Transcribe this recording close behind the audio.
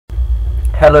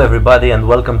Hello everybody and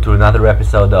welcome to another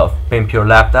episode of Pimp Your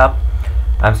Laptop.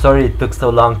 I'm sorry it took so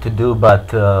long to do, but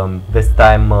this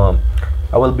time I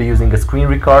will be using a screen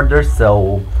recorder,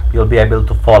 so you'll be able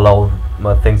to follow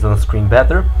things on the screen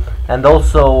better. And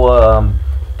also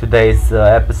today's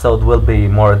episode will be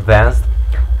more advanced.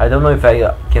 I don't know if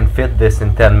I can fit this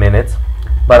in 10 minutes,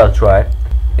 but I'll try.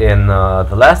 In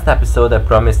the last episode I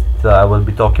promised I will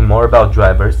be talking more about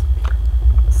drivers.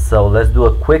 So let's do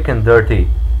a quick and dirty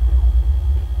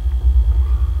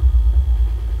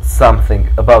something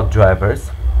about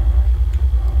drivers.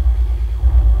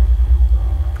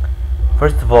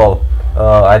 First of all,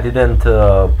 I didn't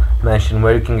mention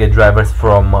where you can get drivers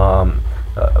from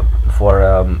for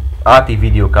ATI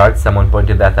video cards. Someone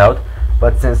pointed that out,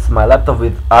 but since my laptop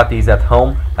with ATI is at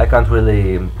home, I can't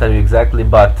really tell you exactly,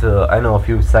 but I know a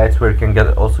few sites where you can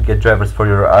also get drivers for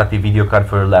your ATI video card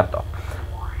for your laptop.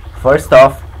 First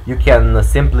off, you can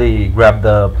simply grab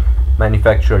the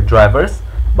manufacturer drivers,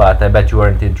 but I bet you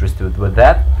weren't interested with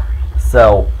that.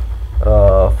 So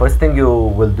first thing you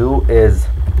will do is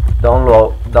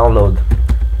download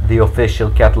the official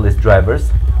Catalyst drivers,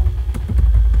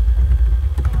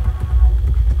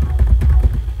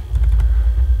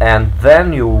 and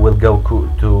then you will go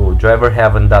to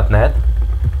driverheaven.net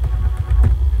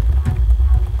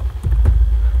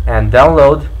and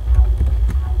download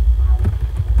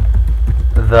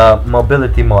the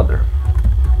mobility modder.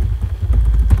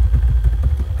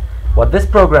 What this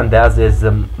program does is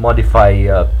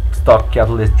modify stock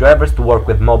Catalyst drivers to work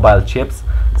with mobile chips,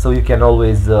 so you can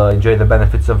always enjoy the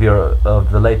benefits of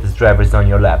the latest drivers on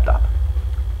your laptop.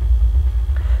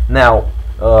 Now,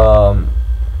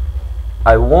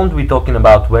 I won't be talking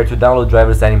about where to download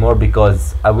drivers anymore,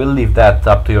 because I will leave that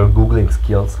up to your Googling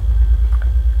skills.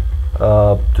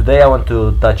 Today I want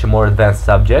to touch a more advanced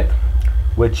subject,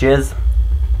 which is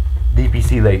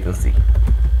DPC latency.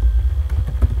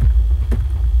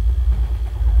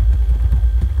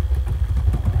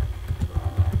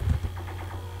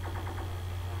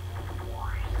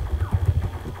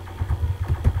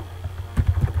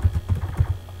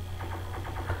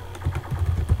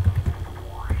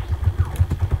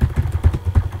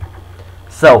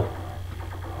 So,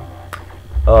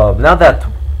 now that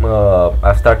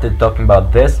I've started talking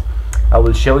about this, I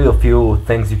will show you a few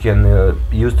things you can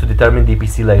use to determine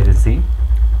DPC latency.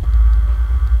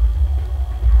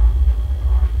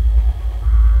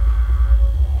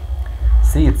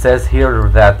 See, it says here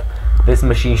that this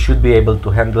machine should be able to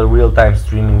handle real-time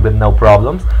streaming with no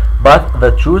problems, but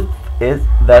the truth is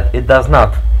that it does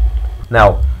not.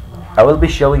 Now, I will be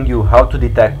showing you how to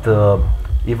detect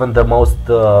even the most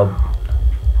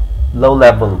low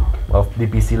level of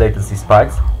DPC latency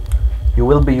spikes. You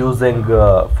will be using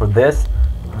for this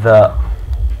the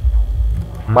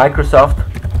Microsoft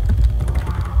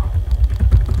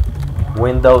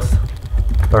Windows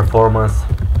Performance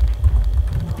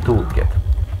Toolkit.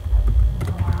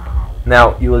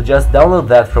 Now you will just download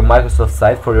that from Microsoft's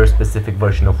site for your specific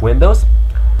version of Windows.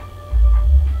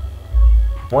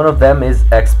 One of them is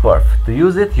xperf. To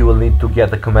use it, you will need to get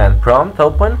the command prompt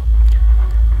open,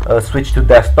 switch to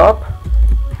desktop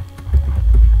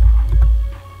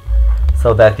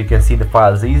so that you can see the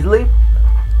files easily,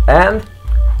 and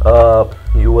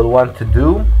you will want to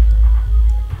do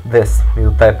this.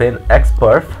 You'll type in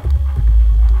xperf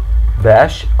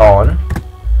 -on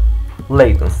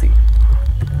latency.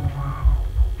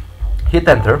 Hit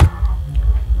enter.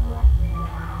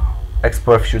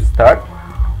 Xperf should start.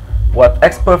 What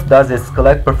xperf does is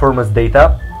collect performance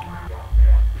data.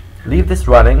 Leave this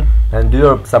running and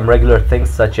do some regular things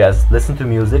such as listen to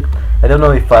music. I don't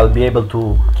know if I'll be able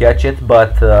to catch it,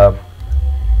 but the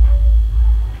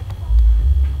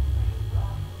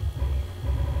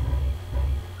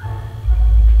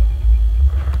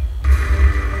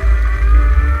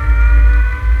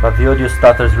audio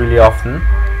stutters really often.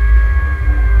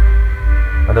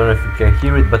 I don't know if you can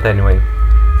hear it, but anyway.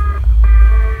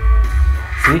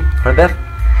 See? Heard that?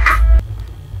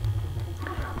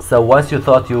 So once you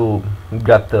thought you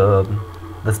got the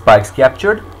spikes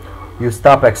captured, you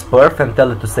stop xperf and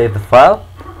tell it to save the file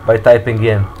by typing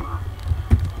in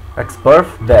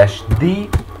xperf-d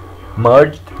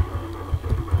merged.etl.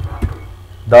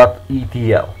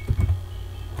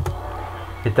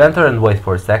 Hit enter and wait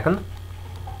for a second,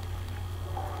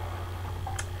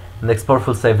 and xperf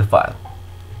will save the file.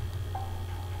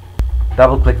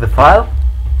 Double click the file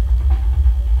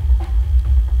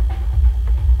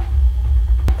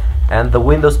and the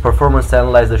Windows Performance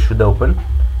Analyzer should open,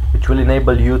 which will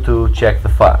enable you to check the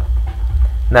file.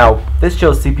 Now, this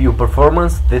shows CPU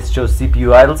performance, this shows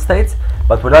CPU idle states,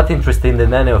 but we're not interested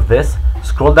in any of this.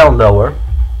 Scroll down lower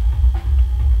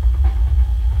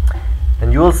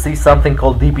and you you will see something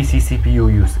called DPC CPU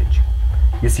usage.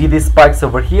 You see these spikes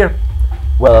over here?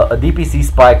 Well, a DPC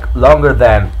spike longer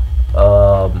than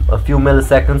a few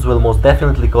milliseconds will most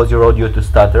definitely cause your audio to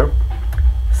stutter.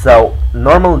 So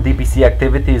normal DPC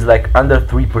activity is like under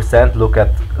 3%. Look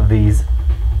at these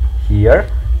here,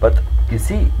 but you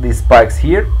see these spikes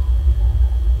here?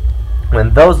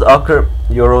 When those occur,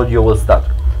 your audio will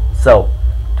stutter. So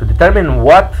to determine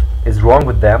what is wrong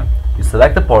with them, you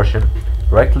select a portion,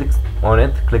 right click on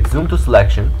it, click zoom to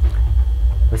selection.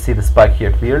 We see the spike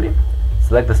here clearly.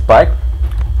 Select the spike,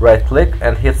 right click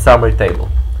and hit summary table.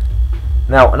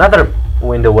 Now another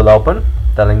window will open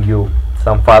telling you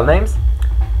some file names.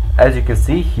 As you can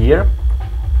see here,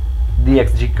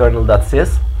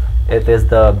 dxgkernel.sys, it is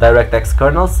the DirectX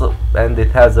kernel, and it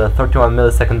has a 31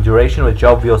 millisecond duration, which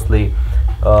obviously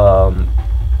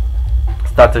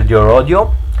stuttered your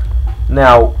audio.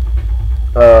 Now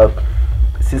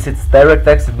since it's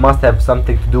DirectX, it must have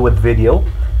something to do with video.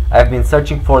 I've been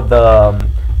searching for the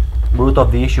root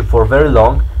of the issue for very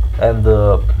long, and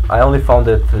I only found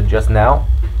it just now.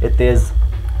 It is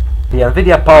the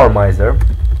NVIDIA Power Miser,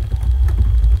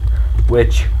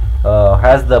 which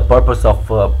has the purpose of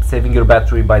saving your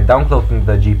battery by downclocking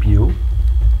the GPU.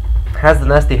 Has the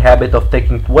nasty habit of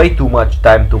taking way too much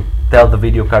time to tell the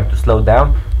video card to slow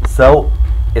down, so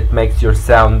it makes your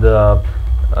sound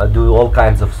do all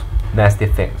kinds of nasty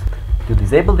things. To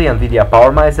disable the NVIDIA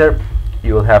Power Miser,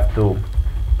 you will have to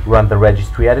run the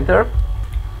registry editor.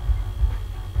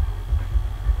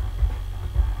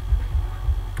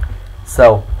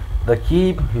 So the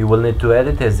key you will need to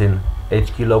edit is in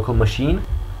HK local machine,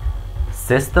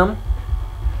 system,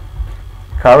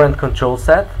 current control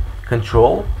set,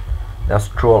 control. Now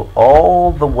scroll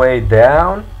all the way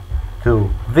down to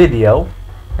video,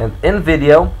 and in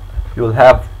video you will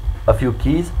have a few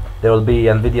keys. There will be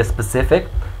NVIDIA specific.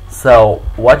 So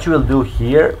what you will do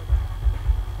here,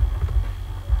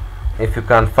 if you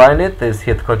can't find it, is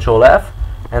hit Ctrl F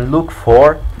and look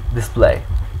for display.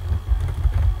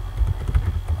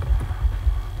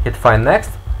 Hit find next,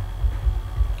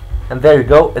 and there you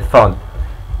go, it found.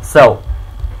 So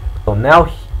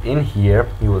now in here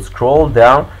you will scroll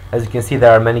down. As you can see,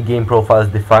 there are many game profiles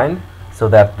defined so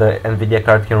that the NVIDIA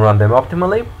card can run them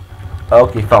optimally.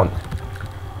 Okay, found it.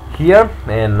 Here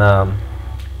in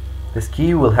this key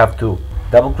you will have to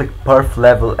double click perf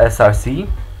level SRC.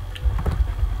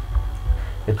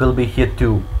 It will be set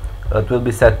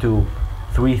to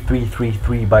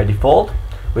 3333 by default,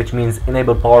 which means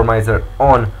enable Power Miser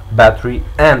on battery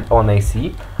and on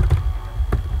AC,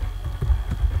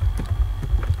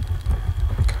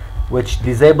 which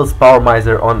disables Power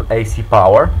Miser on AC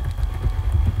power,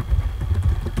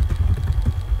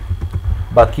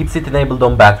 but keeps it enabled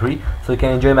on battery so you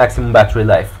can enjoy maximum battery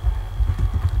life.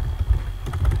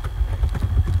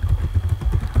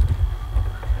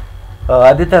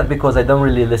 I did that because I don't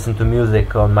really listen to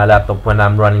music on my laptop when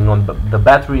I'm running on the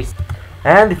batteries.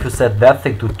 And if you set that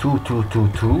thing to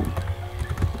 2222,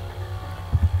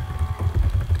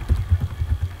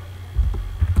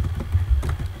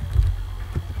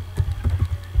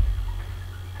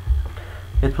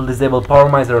 it will disable Power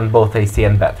Miser on both AC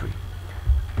and battery.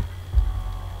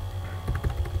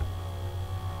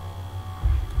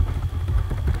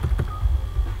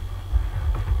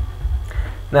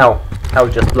 Now I'll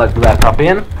just plug the laptop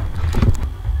in.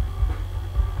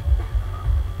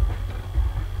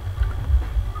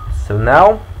 So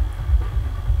now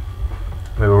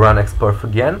we will run xperf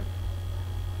again.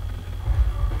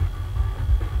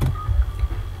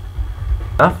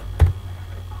 Enough.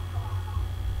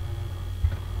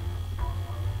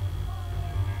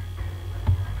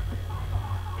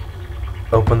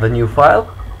 Open the new file,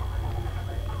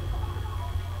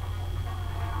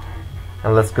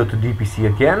 and let's go to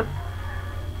DPC again.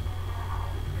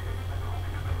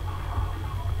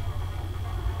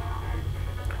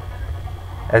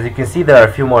 As you can see, there are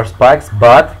a few more spikes,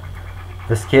 but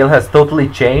the scale has totally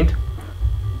changed.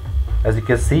 As you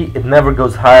can see, it never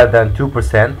goes higher than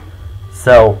 2%,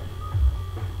 so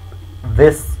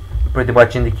this pretty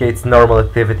much indicates normal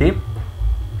activity.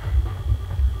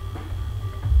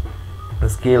 The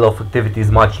scale of activity is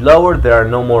much lower. There are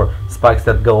no more spikes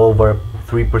that go over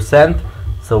 3%,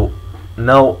 so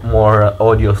no more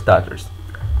audio stutters.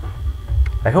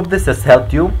 I hope this has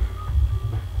helped you.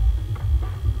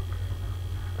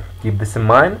 Keep this in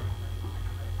mind.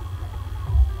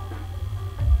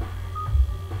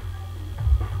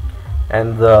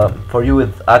 And for you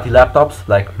with ATI laptops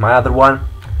like my other one,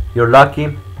 you're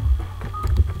lucky.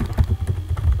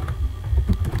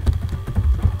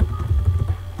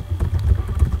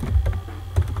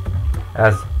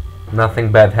 As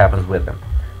nothing bad happens with them.